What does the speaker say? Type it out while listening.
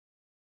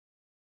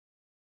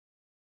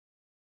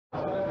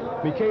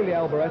Michele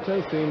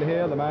Alboreto, seen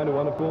here, the man who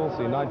won, of course,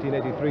 the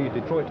 1983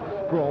 Detroit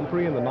Grand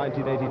Prix and the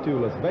 1982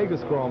 Las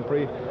Vegas Grand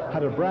Prix,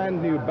 had a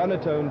brand new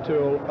Benetton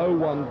Tyrrell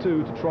 012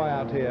 to try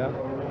out here.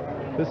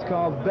 This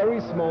car,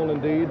 very small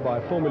indeed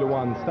by Formula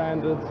One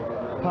standards,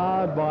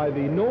 powered by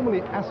the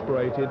normally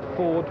aspirated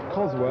Ford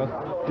Cosworth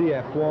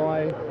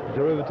DFY,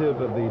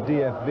 derivative of the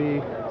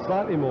DFV,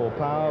 slightly more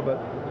power, but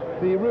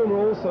the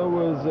rumour also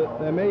was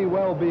that there may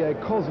well be a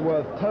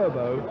Cosworth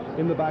turbo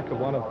in the back of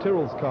one of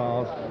Tyrrell's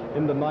cars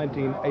in the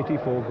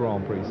 1984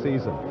 Grand Prix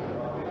season.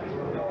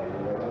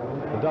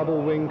 The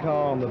double wing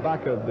car on the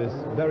back of this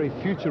very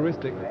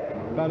futuristic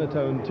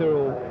Benetton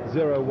Tyrrell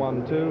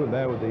 012, and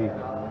there with the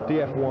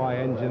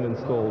DFY engine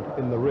installed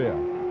in the rear.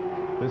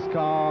 This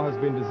car has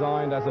been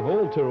designed, as of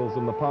all Tyrrells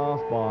in the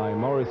past, by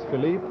Maurice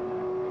Philippe.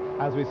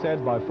 As we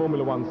said, by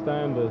Formula One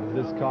standards,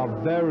 this car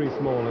very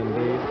small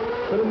indeed.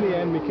 But in the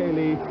end,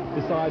 Michele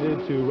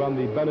decided to run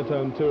the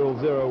Benetton Tyrrell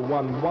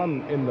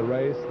 011 in the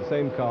race, the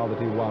same car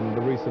that he won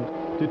the recent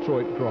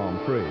Detroit Grand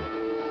Prix.